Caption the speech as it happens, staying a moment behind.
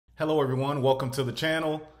Hello everyone, welcome to the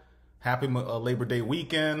channel. Happy Labor Day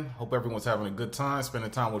weekend. Hope everyone's having a good time,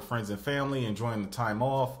 spending time with friends and family, enjoying the time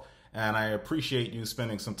off. And I appreciate you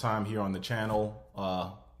spending some time here on the channel,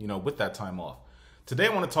 with that time off. Today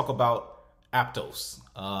I want to talk about Aptos.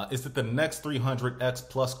 Is it the next 300x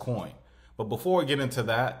plus coin? But before we get into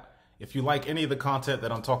that, if you like any of the content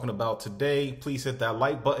that I'm talking about today, please hit that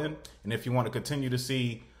like button. And if you want to continue to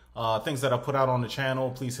see things that I put out on the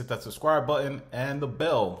channel, please hit that subscribe button and the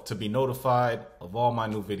bell to be notified of all my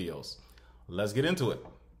new videos. Let's get into it.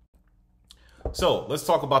 So let's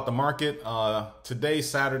talk about the market. Today's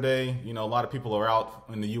Saturday. A lot of people are out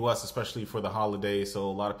in the US, especially for the holidays. So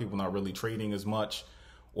a lot of people not really trading as much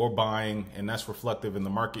or buying, and that's reflective in the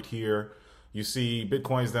market here. You see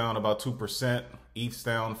Bitcoin's down about 2%, ETH's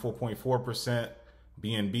down 4.4%.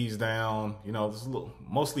 BNB's down, there's a little,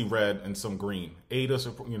 mostly red and some green. APTOS,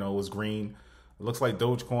 was green. It looks like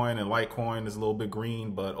Dogecoin and Litecoin is a little bit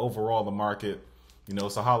green, but overall the market,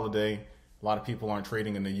 it's a holiday. A lot of people aren't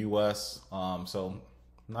trading in the US, so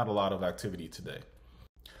not a lot of activity today.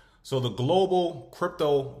 So the global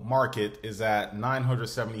crypto market is at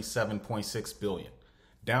 977.6 billion,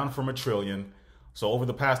 down from $1 trillion. So over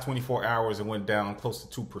the past 24 hours, it went down close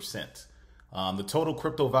to 2%. The total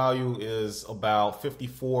crypto value is about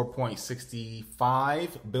 54.65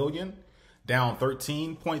 billion, down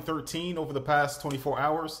 13.13 over the past 24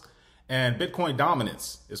 hours. And Bitcoin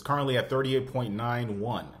dominance is currently at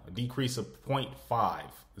 38.91, a decrease of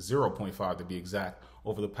 0.5 to be exact,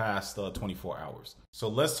 over the past 24 hours. So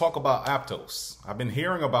let's talk about Aptos. I've been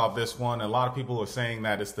hearing about this one. A lot of people are saying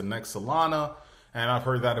that it's the next Solana, and I've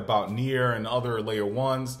heard that about Near and other layer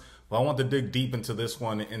ones. But I want to dig deep into this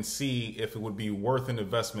one and see if it would be worth an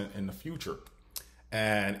investment in the future.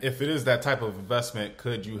 And if it is that type of investment,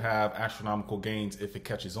 could you have astronomical gains if it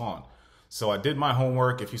catches on? So I did my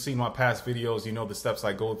homework. If you've seen my past videos, you know the steps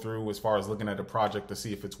I go through as far as looking at a project to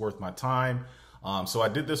see if it's worth my time. So I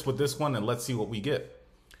did this with this one, and let's see what we get.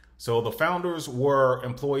 So the founders were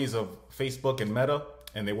employees of Facebook and Meta,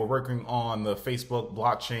 and they were working on the Facebook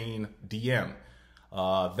blockchain DM.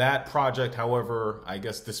 That project, however, I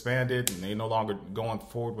guess disbanded, and they no longer going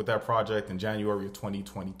forward with that project in January of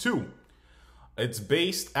 2022.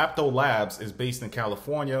 Apto Labs is based in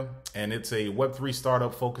California, and it's a Web3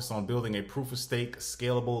 startup focused on building a proof-of-stake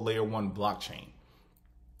scalable layer 1 blockchain.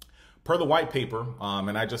 Per the white paper,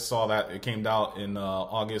 and I just saw that it came out in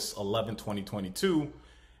August 11, 2022,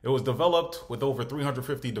 it was developed with over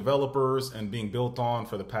 350 developers and being built on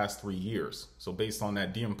for the past 3 years. So based on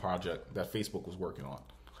that DM project that Facebook was working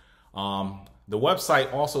on. The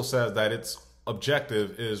website also says that its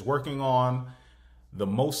objective is working on the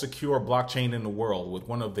most secure blockchain in the world with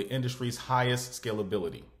one of the industry's highest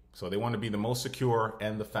scalability. So they want to be the most secure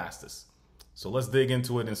and the fastest. So let's dig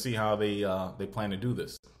into it and see how they plan to do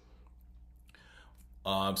this.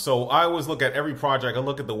 So I always look at every project. I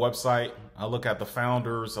look at the website, I look at the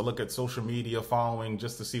founders, I look at social media following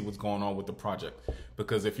just to see what's going on with the project.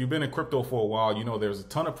 Because if you've been in crypto for a while, there's a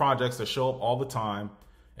ton of projects that show up all the time.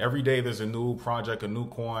 Every day there's a new project, a new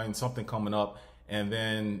coin, something coming up, and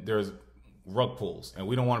then there's rug pulls. And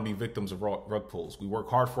we don't want to be victims of rug pulls. We work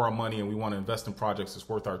hard for our money and we want to invest in projects that's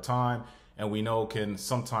worth our time and we know can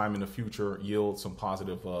sometime in the future yield some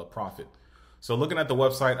positive profit. So looking at the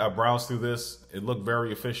website, I browsed through this. It looked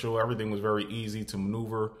very official. Everything was very easy to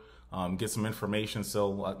maneuver, get some information.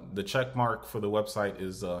 So the check mark for the website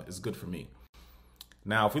is good for me.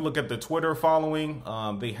 Now, if we look at the Twitter following,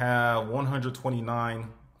 they have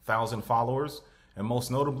 129,000 followers. And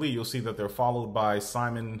most notably, you'll see that they're followed by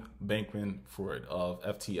Simon Bankman-Fried of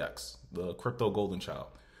FTX, the crypto golden child.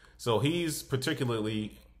 So he's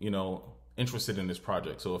particularly, interested in this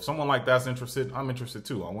project. So if someone like that's interested, I'm interested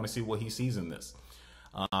too. I want to see what he sees in this.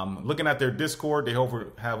 Looking at their Discord, they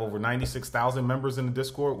have over 96,000 members in the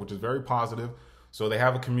Discord, which is very positive. So they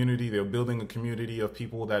have a community. They're building a community of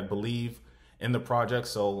people that believe in the project.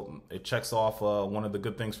 So it checks off one of the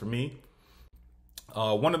good things for me.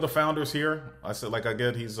 One of the founders here, he's from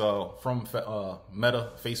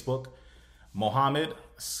Meta, Facebook, Mohammed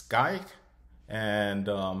Sky. And,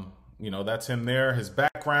 that's him there. His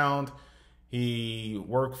background. He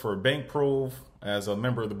worked for BankProof as a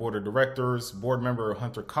member of the board of directors, board member of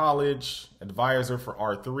Hunter College, advisor for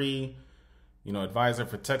R3, advisor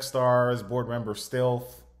for Techstars, board member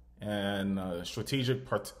Stealth, and strategic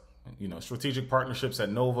partnerships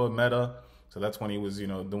at Nova, Meta. So that's when he was,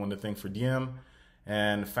 doing the thing for DM,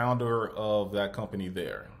 and founder of that company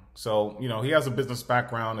there. So, he has a business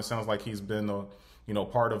background. It sounds like he's been,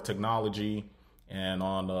 part of technology and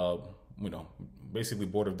on, basically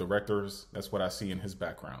board of directors. That's what I see in his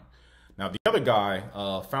background. Now, the other guy,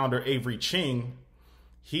 founder Avery Ching,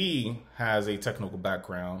 He has a technical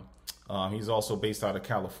background. He's also based out of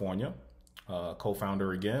California,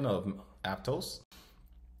 co-founder again of APTOS.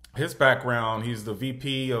 His background, he's the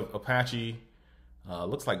VP of Apache,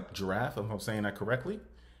 looks like Giraffe, if I'm saying that correctly.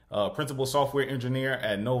 Principal software engineer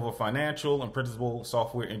at Nova Financial and principal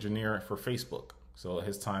software engineer for Facebook. So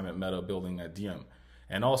his time at Meta building at Diem.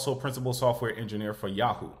 And also principal software engineer for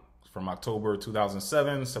Yahoo from October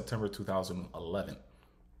 2007, September 2011.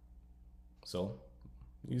 So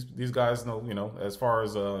these guys know, you know, as far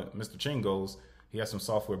as Mr. Ching goes, he has some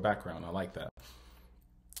software background. I like that.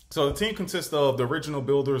 So the team consists of the original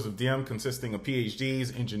builders of Diem, consisting of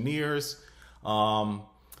PhDs, engineers,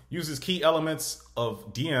 uses key elements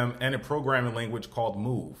of Diem and a programming language called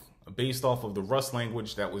Move, based off of the Rust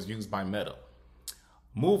language that was used by Meta.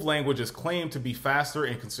 Move language is claimed to be faster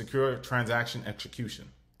and can secure transaction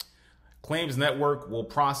execution. Claims network will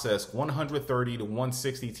process 130 to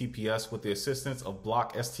 160 TPS with the assistance of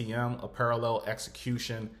Block STM, a parallel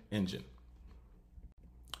execution engine.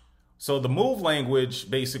 So the Move language,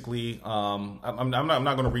 basically, I'm not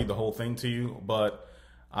going to read the whole thing to you, but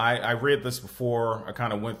I read this before. I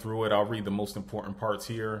kind of went through it. I'll read the most important parts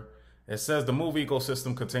here. It says the Move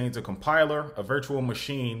ecosystem contains a compiler, a virtual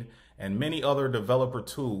machine, and many other developer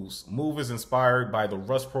tools. Move is inspired by the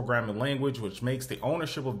Rust programming language, which makes the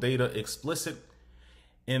ownership of data explicit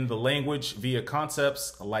in the language via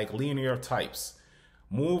concepts like linear types.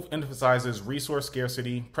 Move emphasizes resource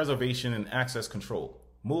scarcity, preservation, and access control.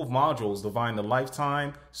 Move modules define the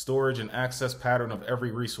lifetime, storage, and access pattern of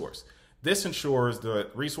every resource. This ensures that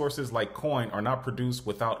resources like coin are not produced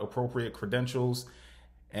without appropriate credentials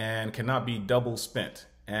and cannot be double spent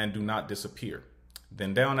and do not disappear.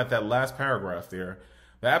 Then down at that last paragraph there,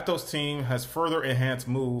 the APTOS team has further enhanced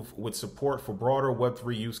Move with support for broader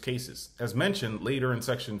Web3 use cases. As mentioned later in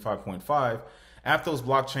section 5.5, APTOS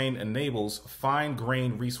blockchain enables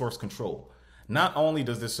fine-grained resource control. Not only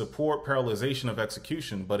does this support parallelization of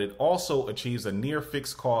execution, but it also achieves a near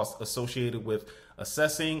fixed cost associated with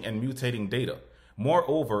assessing and mutating data.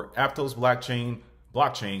 Moreover, APTOS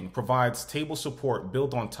blockchain provides table support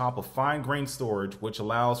built on top of fine-grained storage, which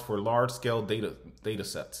allows for large-scale data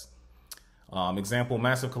sets. Example,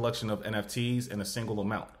 massive collection of NFTs in a single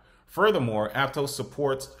amount. Furthermore, APTOS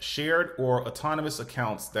supports shared or autonomous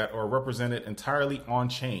accounts that are represented entirely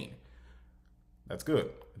on-chain. That's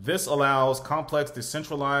good. This allows complex,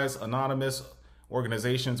 decentralized, anonymous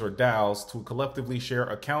organizations or DAOs to collectively share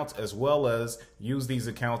accounts as well as use these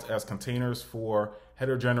accounts as containers for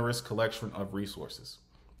heterogeneous collection of resources.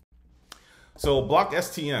 So block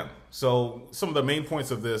STM. So some of the main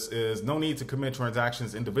points of this is no need to commit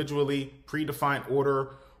transactions individually, predefined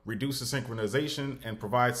order, reduces synchronization, and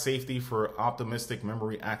provides safety for optimistic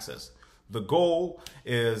memory access. The goal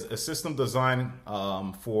is a system design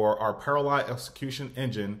for our parallel execution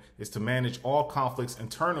engine is to manage all conflicts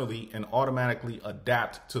internally and automatically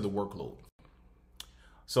adapt to the workload.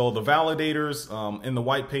 So the validators in the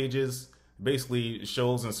white pages basically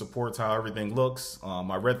shows and supports how everything looks.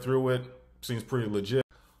 I read through it, seems pretty legit.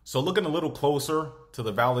 So looking a little closer to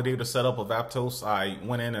the validator setup of APTOS, I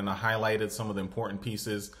went in and I highlighted some of the important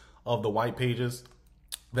pieces of the white pages.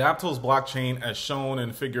 The APTOS blockchain, as shown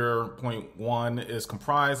in figure 0.1, is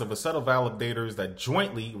comprised of a set of validators that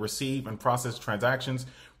jointly receive and process transactions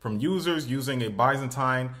from users using a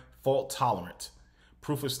Byzantine fault-tolerant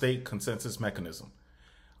proof-of-stake consensus mechanism.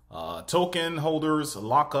 Token holders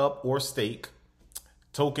lock up or stake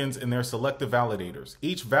tokens in their selective validators.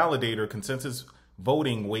 Each validator consensus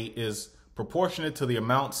voting weight is proportionate to the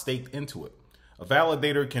amount staked into it. A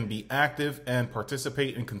validator can be active and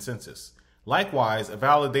participate in consensus. Likewise, a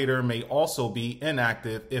validator may also be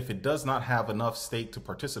inactive if it does not have enough stake to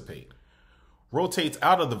participate. Rotates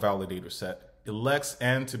out of the validator set, elects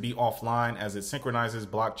N to be offline as it synchronizes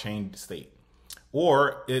blockchain state,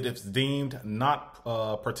 or it is deemed not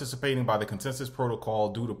participating by the consensus protocol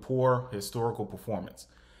due to poor historical performance.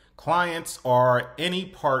 Clients are any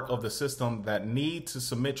part of the system that need to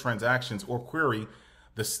submit transactions or query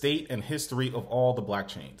the state and history of all the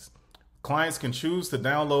blockchains. Clients can choose to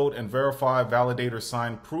download and verify validator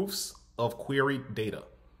signed proofs of queried data.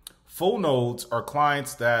 Full nodes are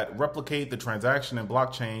clients that replicate the transaction and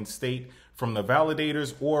blockchain state from the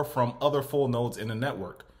validators or from other full nodes in the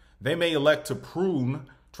network. They may elect to prune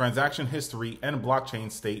transaction history and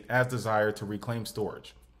blockchain state as desired to reclaim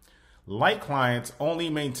storage. Light clients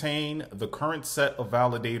only maintain the current set of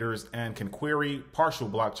validators and can query partial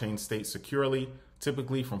blockchain state securely,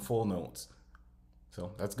 typically from full nodes.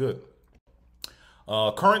 So that's good.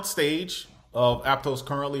 Current stage of APTOS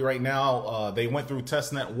currently right now, they went through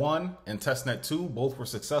testnet 1 and testnet 2. Both were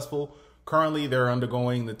successful. Currently, they're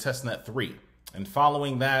undergoing the testnet 3. And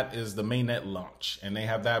following that is the mainnet launch. And they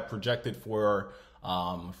have that projected for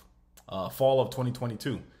fall of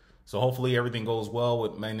 2022. So hopefully everything goes well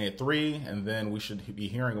with mainnet 3. And then we should be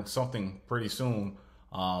hearing something pretty soon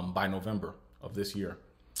by November of this year.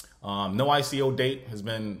 No ICO date has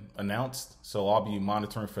been announced, so I'll be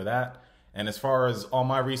monitoring for that. And as far as all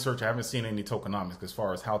my research, I haven't seen any tokenomics as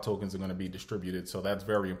far as how tokens are going to be distributed. So that's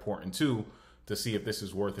very important too, to see if this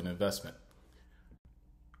is worth an investment.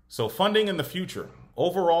 So funding in the future.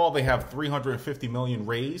 Overall, they have 350 million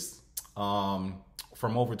raised from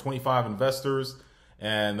over 25 investors.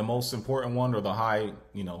 And the most important one, or the high,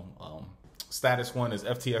 status one, is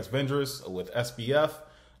FTX Ventures with SBF.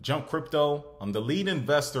 Jump Crypto. The lead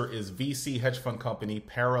investor is VC hedge fund company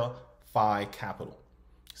ParaFi Capital.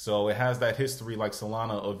 So it has that history like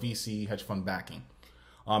Solana of VC hedge fund backing.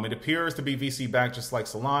 It appears to be VC backed just like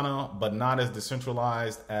Solana, but not as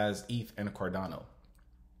decentralized as ETH and Cardano.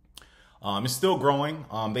 It's still growing.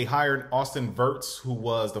 They hired Austin Verts, who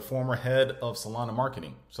was the former head of Solana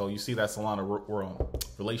marketing. So you see that Solana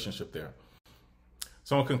relationship there.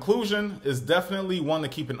 So in conclusion, it's definitely one to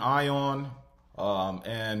keep an eye on.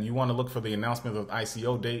 And you want to look for the announcement of the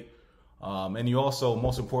ICO date. And you also,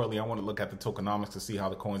 most importantly, I want to look at the tokenomics to see how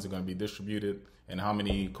the coins are going to be distributed and how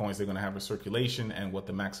many coins they're going to have in circulation and what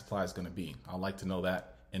the max supply is going to be. I'd like to know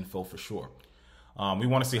that info for sure. We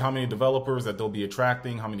want to see how many developers that they'll be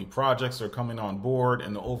attracting, how many projects are coming on board,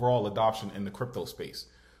 and the overall adoption in the crypto space.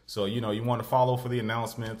 So, you want to follow for the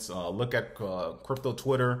announcements, look at crypto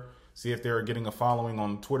Twitter, see if they're getting a following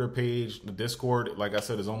on Twitter page. The Discord, like I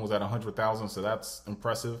said, is almost at 100,000. So that's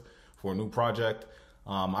impressive for a new project.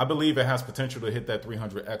 I believe it has potential to hit that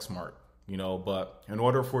 300x mark, but in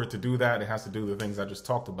order for it to do that, it has to do the things I just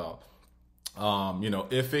talked about.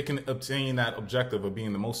 If it can obtain that objective of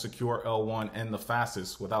being the most secure L1 and the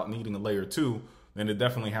fastest without needing a layer 2, then it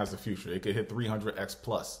definitely has the future. It could hit 300x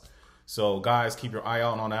plus. So guys, keep your eye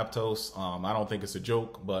out on Aptos. I don't think it's a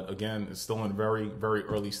joke, but again, it's still in very, very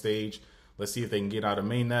early stage. Let's see if they can get out of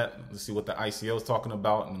mainnet. Let's see what the ICO is talking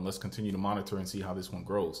about, and let's continue to monitor and see how this one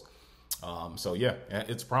grows. So yeah,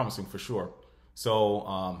 it's promising for sure.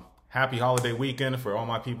 So happy holiday weekend for all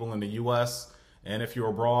my people in the US. And if you're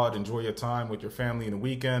abroad, enjoy your time with your family in the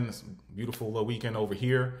weekend. It's a beautiful weekend over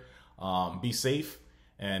here. Be safe.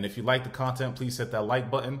 And if you like the content, please hit that like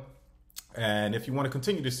button. And if you want to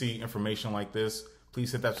continue to see information like this,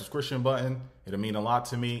 please hit that subscription button. It'll mean a lot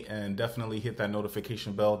to me. And definitely hit that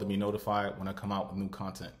notification bell to be notified when I come out with new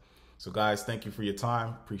content. So guys, thank you for your time.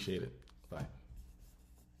 Appreciate it. Bye.